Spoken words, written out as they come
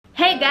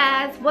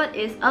guys, what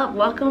is up?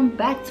 Welcome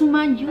back to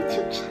my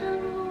YouTube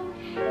channel.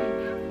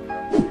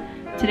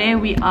 Today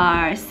we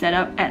are set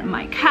up at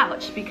my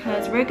couch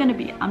because we're gonna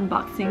be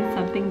unboxing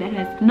something that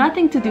has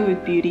nothing to do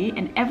with beauty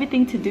and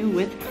everything to do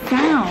with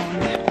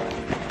sound.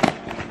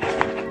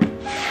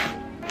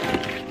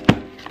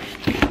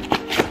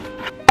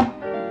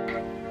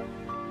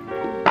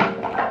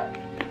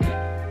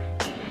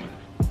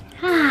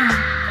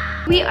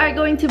 We are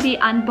going to be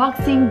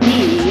unboxing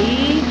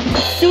the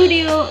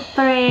Sudio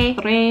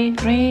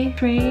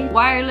TRE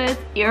wireless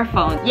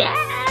earphones. Yeah!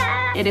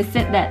 It is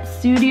said that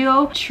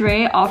Sudio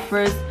TRE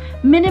offers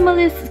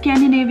minimalist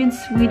Scandinavian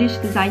Swedish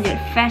design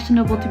yet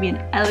fashionable to be an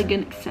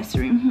elegant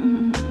accessory.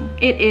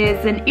 It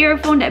is an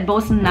earphone that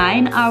boasts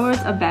 9 hours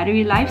of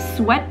battery life,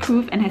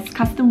 sweat-proof, and has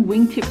custom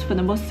wingtips for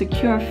the most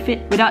secure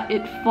fit without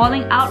it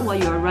falling out while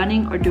you are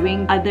running or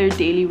doing other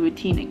daily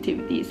routine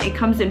activities. It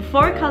comes in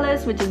 4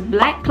 colors, which is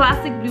black,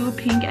 classic blue,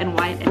 pink, and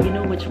white, and you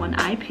know which one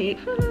I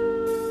picked.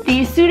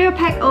 The Sudio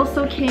pack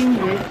also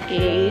came with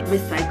a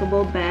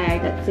recyclable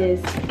bag that says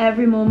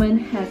every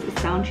moment has a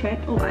soundtrack.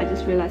 Oh, I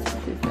just realized it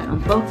says that on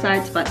both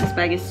sides, but this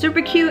bag is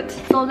super cute.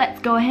 So let's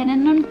go ahead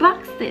and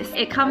unbox this.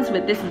 It comes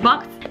with this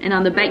box, and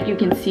on the back you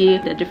can see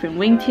the different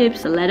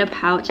wingtips, the leather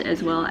pouch,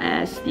 as well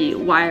as the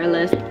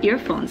wireless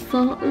earphones.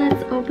 So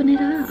let's open it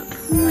up.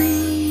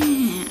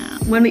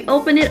 When we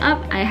open it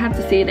up, I have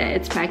to say that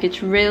it's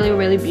packaged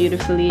really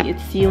beautifully.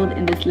 It's sealed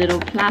in this little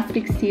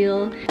plastic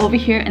seal. Over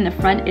here in the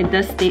front, it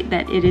does state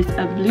that it is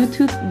a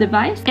Bluetooth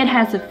device. It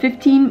has a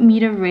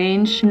 15-meter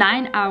range,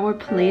 9-hour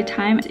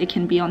playtime. It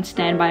can be on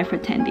standby for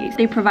 10 days.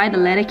 They provide a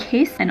leather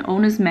case, an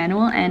owner's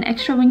manual, and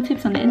extra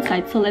wingtips on the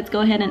inside. So let's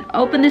go ahead and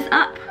open this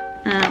up.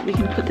 We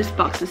can put this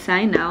box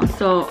aside now.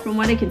 So from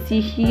what I can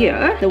see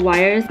here, the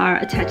wires are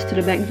attached to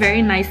the back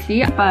very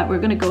nicely, but we're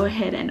gonna go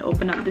ahead and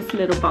open up this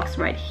little box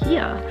right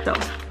here. So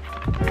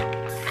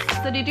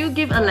they do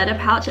give a leather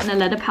pouch, and the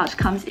leather pouch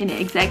comes in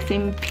the exact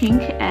same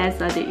pink as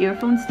the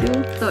earphones do.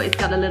 So it's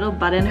got a little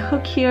button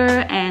hook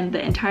here, and the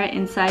entire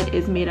inside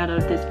is made out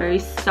of this very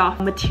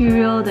soft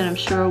material that I'm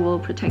sure will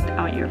protect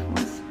our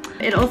earphones.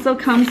 It also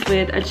comes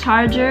with a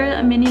charger,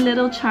 a mini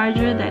little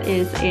charger that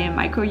is a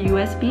micro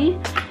USB,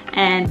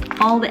 and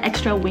all the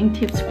extra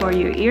wingtips for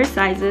your ear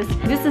sizes.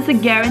 This is a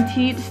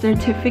guaranteed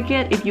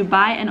certificate. If you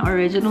buy an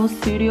original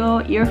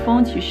Sudio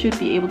earphones, you should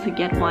be able to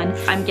get one.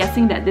 I'm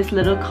guessing that this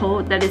little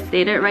code that is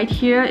stated right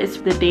here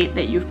is the date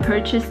that you've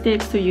purchased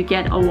it, so you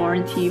get a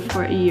warranty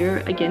for a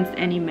year against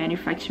any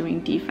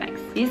manufacturing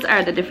defects. These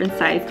are the different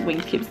sized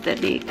wingtips that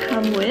they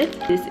come with.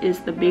 This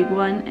is the big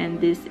one and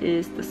this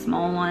is the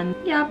small one.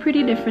 Yeah,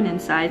 pretty different in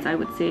size, I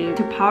would say.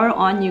 To power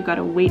on, you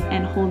gotta wait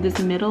and hold this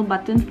middle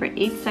button for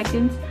 8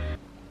 seconds.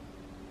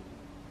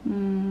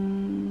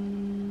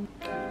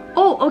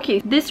 Oh, okay,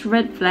 this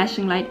red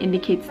flashing light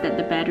indicates that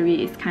the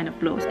battery is kind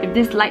of low. If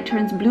this light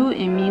turns blue,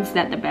 it means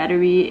that the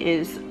battery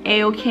is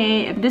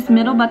a-okay. If this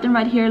middle button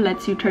right here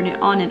lets you turn it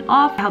on and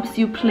off, it helps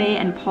you play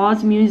and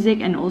pause music,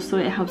 and also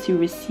it helps you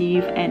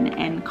receive and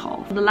end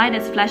calls. The light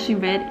that's flashing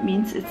red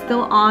means it's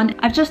still on.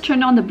 I've just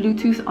turned on the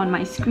Bluetooth on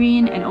my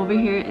screen, and over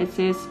here it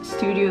says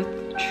Sudio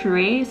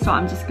TRE, so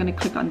I'm just gonna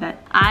click on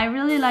that. I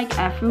really like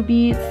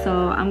Afrobeat,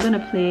 so I'm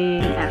gonna play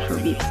an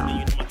Afrobeat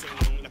song.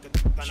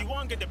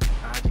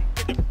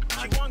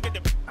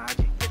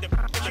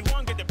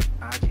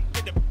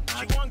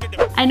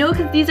 I know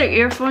because these are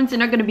earphones, you're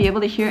not going to be able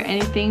to hear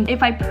anything.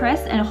 If I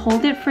press and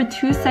hold it for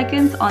 2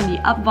 seconds on the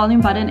up volume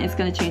button, it's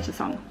going to change the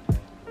song.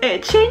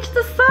 It changed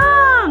the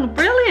song!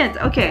 Brilliant!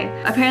 Okay,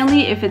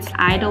 apparently if it's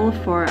idle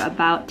for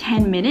about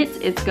 10 minutes,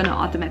 it's going to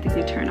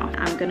automatically turn off.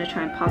 I'm going to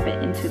try and pop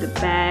it into the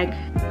bag.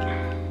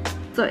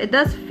 So it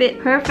does fit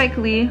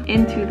perfectly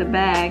into the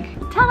bag.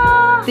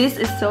 Ta-da! This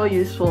is so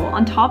useful.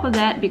 On top of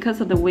that,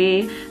 because of the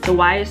way the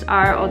wires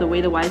are, or the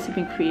way the wires have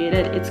been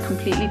created, it's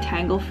completely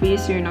tangle free,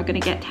 so you're not gonna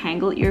get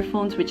tangled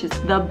earphones, which is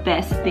the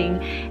best thing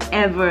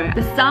ever.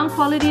 The sound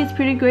quality is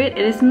pretty great.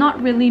 It is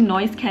not really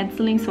noise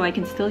cancelling, so I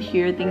can still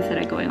hear things that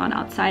are going on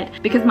outside.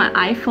 Because my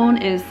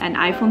iPhone is an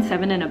iPhone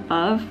 7 and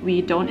above,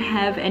 we don't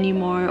have any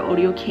more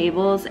audio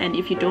cables, and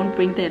if you don't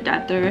bring the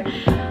adapter,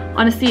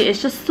 honestly,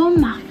 it's just so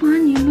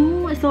fun, you know?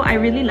 So I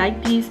really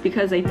like these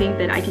because I think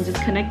that I can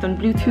just connect on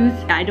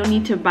Bluetooth. I don't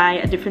need to buy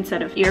a different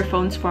set of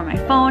earphones for my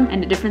phone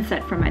and a different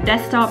set for my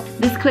desktop.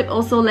 This clip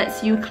also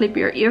lets you clip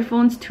your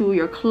earphones to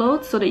your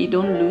clothes so that you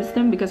don't lose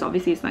them, because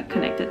obviously it's not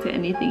connected to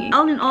anything.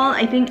 All in all,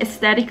 I think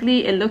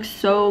aesthetically it looks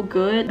so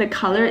good. The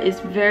color is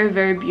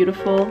very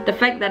beautiful. The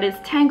fact that it's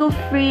tangle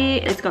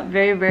free, it's got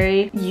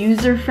very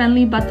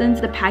user-friendly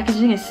buttons. The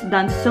packaging is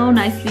done so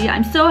nicely.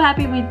 I'm so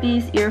happy with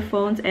these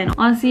earphones, and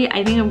honestly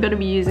I think I'm gonna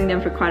be using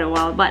them for quite a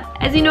while. But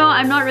as you know,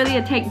 I'm not really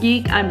a tech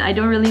geek, I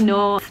don't really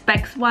know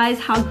specs wise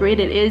how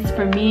great it is.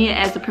 For me,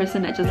 as a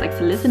person that just likes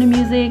to listen to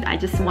music, I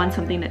just want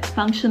something that's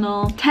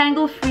functional,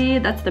 tangle free,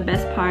 that's the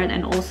best part,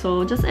 and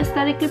also just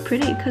aesthetically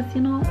pretty, because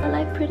you know, I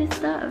like pretty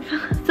stuff.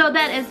 So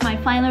that is my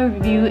final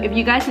review. If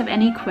you guys have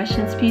any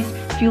questions, please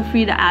feel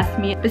free to ask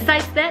me.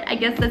 Besides that, I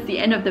guess that's the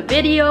end of the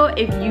video.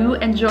 If you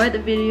enjoyed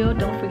the video,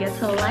 don't forget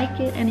to like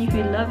it, and if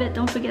you love it,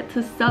 don't forget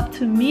to sub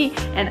to me,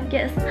 and I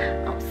guess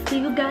I'll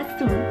see you guys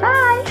soon.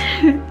 Bye!